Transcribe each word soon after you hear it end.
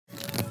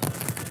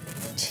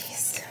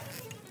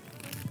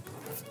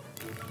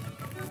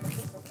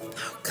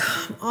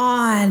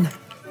on.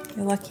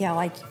 You're lucky I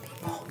like you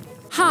people.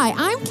 Hi,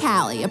 I'm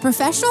Callie, a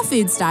professional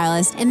food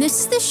stylist, and this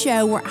is the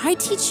show where I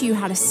teach you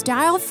how to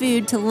style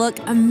food to look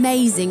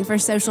amazing for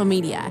social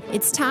media.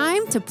 It's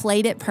time to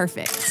plate it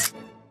perfect.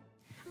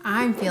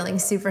 I'm feeling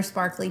super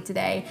sparkly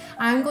today.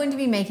 I'm going to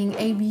be making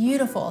a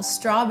beautiful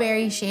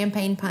strawberry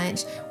champagne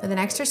punch with an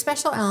extra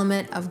special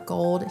element of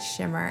gold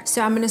shimmer.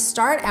 So I'm gonna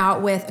start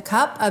out with a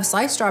cup of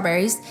sliced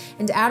strawberries,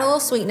 and to add a little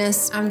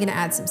sweetness, I'm gonna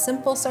add some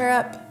simple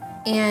syrup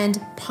and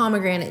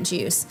pomegranate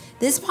juice.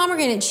 This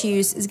pomegranate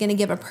juice is gonna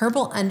give a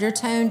purple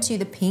undertone to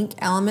the pink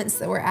elements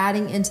that we're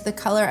adding into the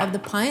color of the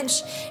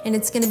punch, and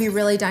it's gonna be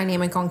really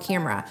dynamic on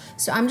camera.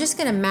 So I'm just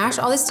gonna mash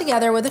all this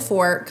together with a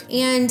fork.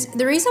 And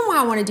the reason why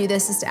I wanna do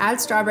this is to add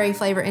strawberry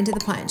flavor into the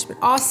punch, but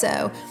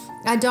also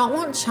I don't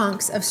want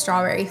chunks of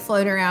strawberry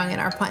floating around in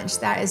our punch.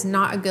 That is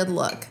not a good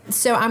look.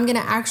 So I'm gonna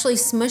actually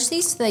smush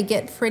these so they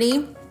get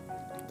pretty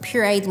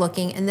pureed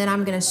looking, and then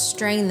I'm gonna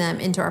strain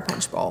them into our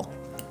punch bowl.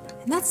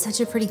 And that's such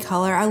a pretty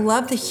color. I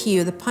love the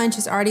hue. The punch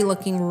is already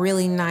looking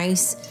really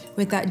nice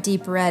with that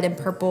deep red and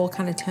purple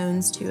kind of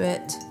tones to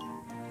it.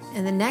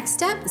 And the next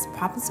step is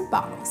popping some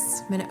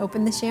bottles. I'm gonna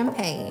open the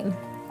champagne.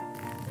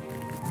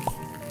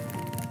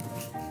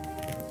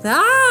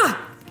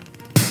 Ah!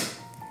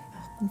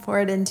 And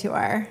pour it into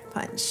our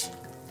punch.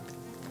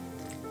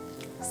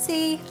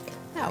 See,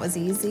 that was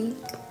easy.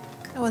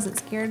 I wasn't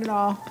scared at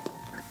all.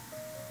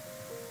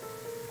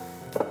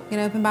 I'm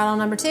gonna open bottle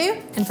number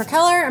 2, and for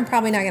color, I'm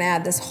probably not gonna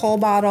add this whole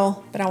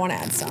bottle, but I wanna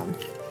add some.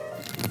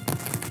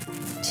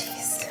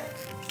 Jeez.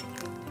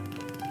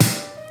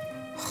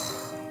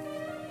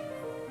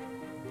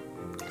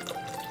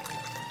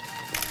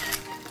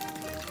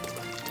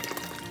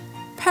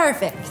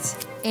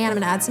 Perfect. And I'm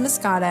gonna add some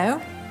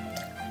Moscato.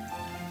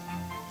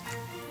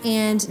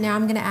 And now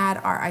I'm gonna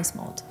add our ice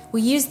mold.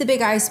 We use the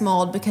big ice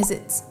mold because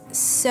it's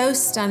so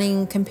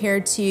stunning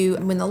compared to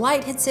when the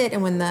light hits it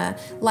and when the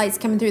light's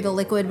coming through the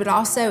liquid, but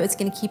also it's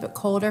gonna keep it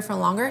colder for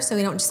longer, so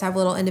we don't just have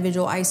little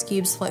individual ice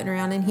cubes floating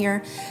around in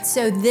here.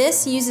 So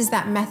this uses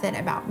that method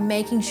about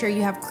making sure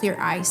you have clear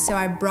ice. So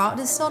I brought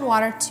distilled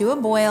water to a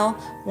boil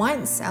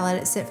once. I let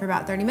it sit for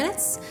about 30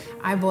 minutes.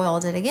 I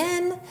boiled it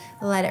again,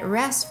 let it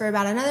rest for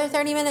about another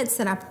 30 minutes,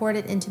 then I poured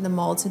it into the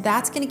mold. So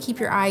that's gonna keep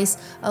your ice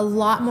a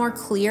lot more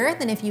clear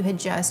than if you had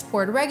just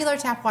poured regular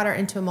tap water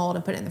into a mold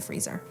and put it in the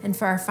freezer. And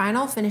for our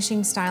final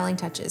finishing styling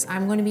touches,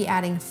 I'm going to be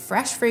adding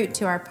fresh fruit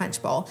to our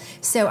punch bowl.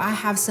 So I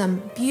have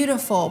some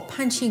beautiful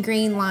punchy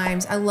green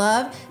limes. I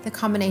love the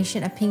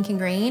combination of pink and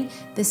green.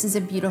 This is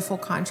a beautiful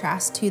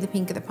contrast to the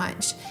pink of the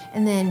punch.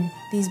 And then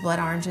these blood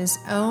oranges,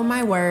 oh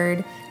my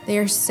word. They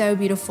are so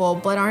beautiful.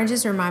 Blood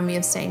oranges remind me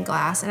of stained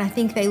glass, and I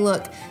think they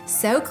look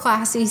so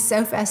classy,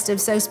 so festive,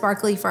 so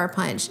sparkly for our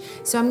punch.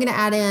 So I'm gonna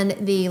add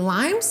in the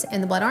limes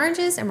and the blood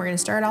oranges, and we're gonna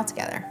stir it all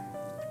together.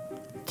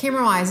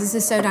 Camera-wise, this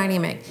is so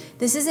dynamic.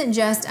 This isn't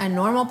just a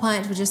normal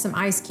punch with just some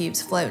ice cubes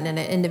floating in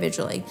it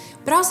individually,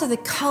 but also the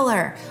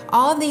color.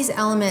 All of these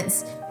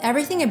elements,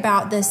 everything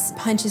about this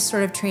punch is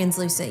sort of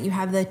translucent. You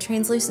have the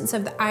translucence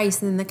of the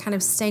ice and then the kind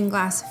of stained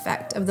glass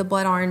effect of the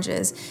blood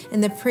oranges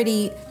and the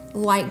pretty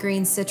light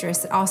green citrus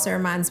that also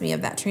reminds me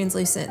of that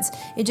translucence.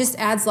 It just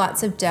adds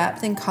lots of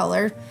depth and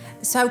color.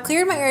 So I've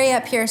cleared my area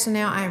up here, so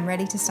now I am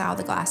ready to style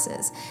the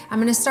glasses. I'm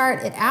gonna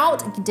start it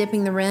out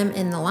dipping the rim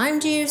in the lime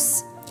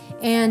juice.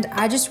 And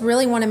I just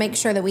really want to make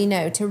sure that we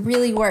know to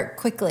really work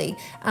quickly.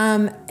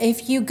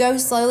 If you go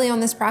slowly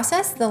on this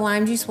process, the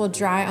lime juice will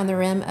dry on the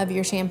rim of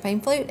your champagne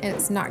flute, and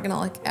it's not going to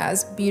look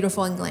as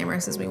beautiful and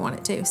glamorous as we want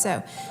it to.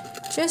 So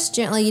just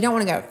gently, you don't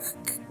want to go,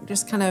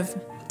 just kind of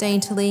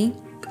daintily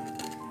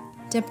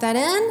dip that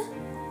in.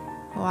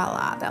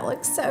 Voila, that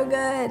looks so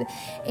good.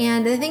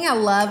 And the thing I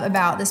love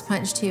about this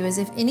punch too is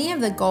if any of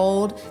the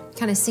gold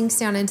kind of sinks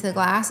down into the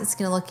glass, it's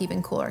gonna look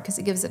even cooler because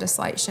it gives it a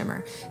slight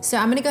shimmer. So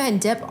I'm gonna go ahead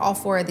and dip all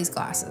 4 of these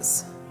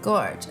glasses.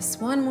 Gorgeous,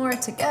 one more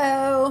to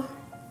go.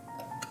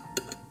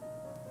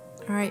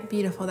 All right,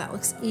 beautiful, that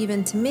looks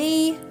even to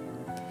me.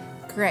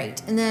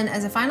 Great, and then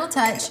as a final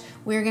touch,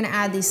 we're gonna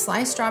add these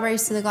sliced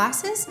strawberries to the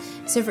glasses.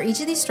 So for each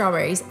of these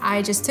strawberries,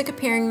 I just took a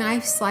paring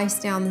knife,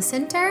 sliced down the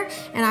center,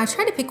 and I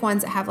try to pick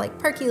ones that have like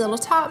perky little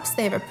tops.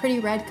 They have a pretty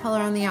red color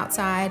on the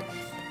outside.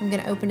 I'm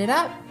gonna open it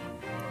up,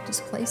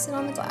 just place it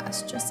on the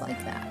glass, just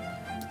like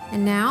that.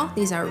 And now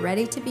these are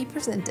ready to be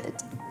presented.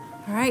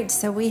 All right,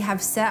 so we have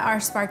set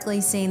our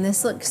sparkly scene.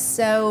 This looks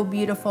so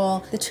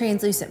beautiful. The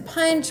translucent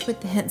punch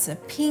with the hints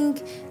of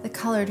pink, the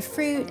colored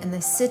fruit and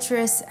the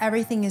citrus,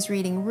 everything is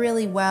reading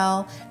really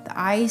well. The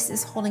ice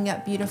is holding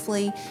up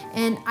beautifully.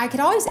 And I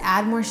could always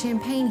add more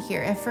champagne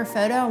here. If for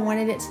photo I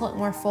wanted it to look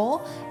more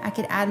full, I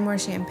could add more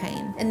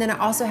champagne. And then I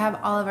also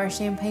have all of our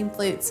champagne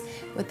flutes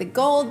with the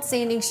gold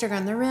sanding sugar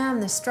on the rim,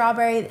 the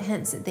strawberry that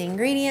hints at the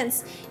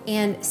ingredients,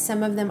 and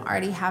some of them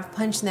already have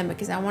punch in them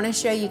because I wanna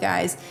show you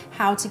guys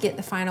how to get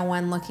the final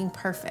one looking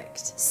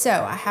perfect. So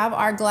I have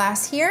our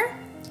glass here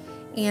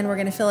and we're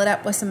gonna fill it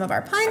up with some of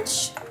our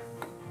punch.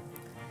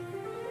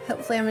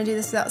 Hopefully I'm gonna do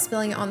this without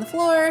spilling it on the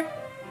floor.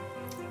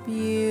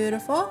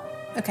 Beautiful.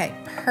 Okay,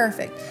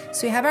 perfect.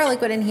 So we have our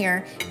liquid in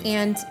here,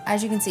 and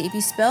as you can see, if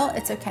you spill,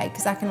 it's okay,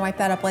 because I can wipe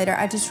that up later.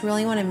 I just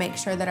really want to make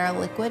sure that our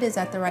liquid is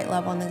at the right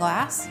level in the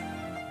glass.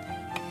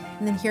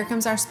 And then here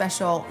comes our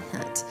special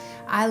hint.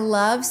 I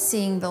love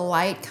seeing the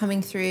light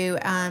coming through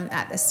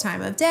at this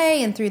time of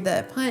day and through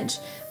the punch,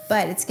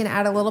 but it's gonna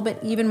add a little bit,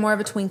 even more of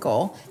a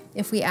twinkle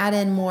if we add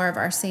in more of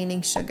our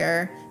sanding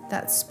sugar,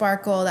 that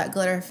sparkle, that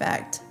glitter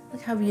effect.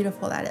 Look how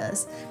beautiful that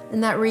is.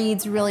 And that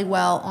reads really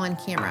well on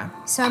camera.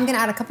 So I'm gonna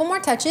add a couple more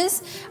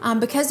touches.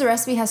 Because the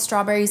recipe has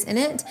strawberries in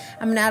it,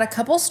 I'm gonna add a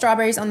couple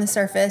strawberries on the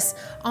surface,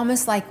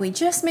 almost like we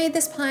just made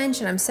this punch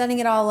and I'm setting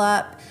it all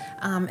up.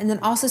 And then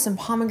also some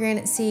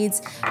pomegranate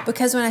seeds,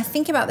 because when I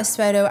think about this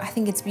photo, I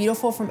think it's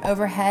beautiful from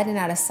overhead and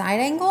at a side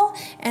angle,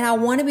 and I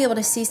want to be able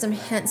to see some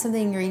hints of the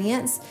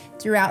ingredients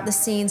throughout the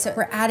scene, so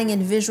we're adding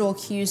in visual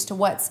cues to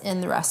what's in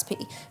the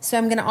recipe. So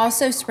I'm gonna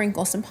also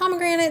sprinkle some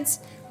pomegranates,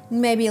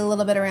 maybe a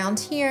little bit around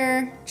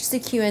here, just to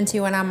cue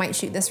into when I might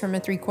shoot this from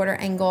a 3/4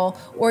 angle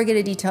or get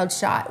a detailed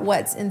shot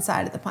what's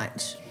inside of the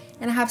punch.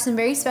 And I have some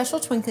very special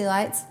twinkly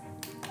lights.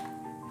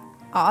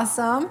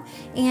 Awesome.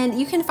 And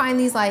you can find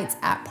these lights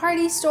at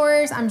party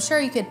stores. I'm sure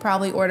you could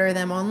probably order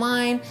them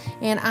online.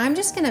 And I'm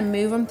just gonna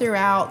move them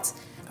throughout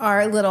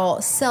our little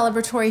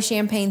celebratory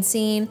champagne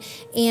scene.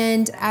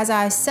 And as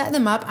I set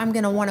them up, I'm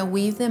gonna wanna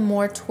weave them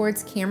more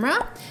towards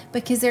camera,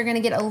 because they're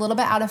gonna get a little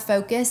bit out of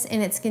focus,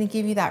 and it's gonna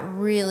give you that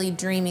really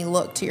dreamy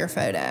look to your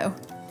photo.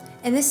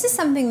 And this is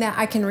something that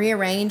I can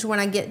rearrange when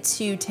I get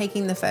to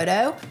taking the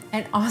photo.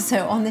 And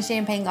also on the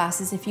champagne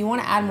glasses, if you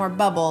want to add more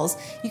bubbles,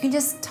 you can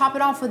just top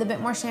it off with a bit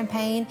more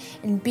champagne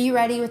and be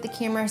ready with the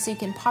camera, so you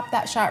can pop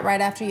that shot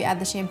right after you add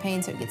the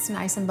champagne so it gets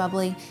nice and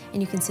bubbly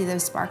and you can see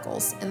those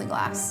sparkles in the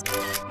glass.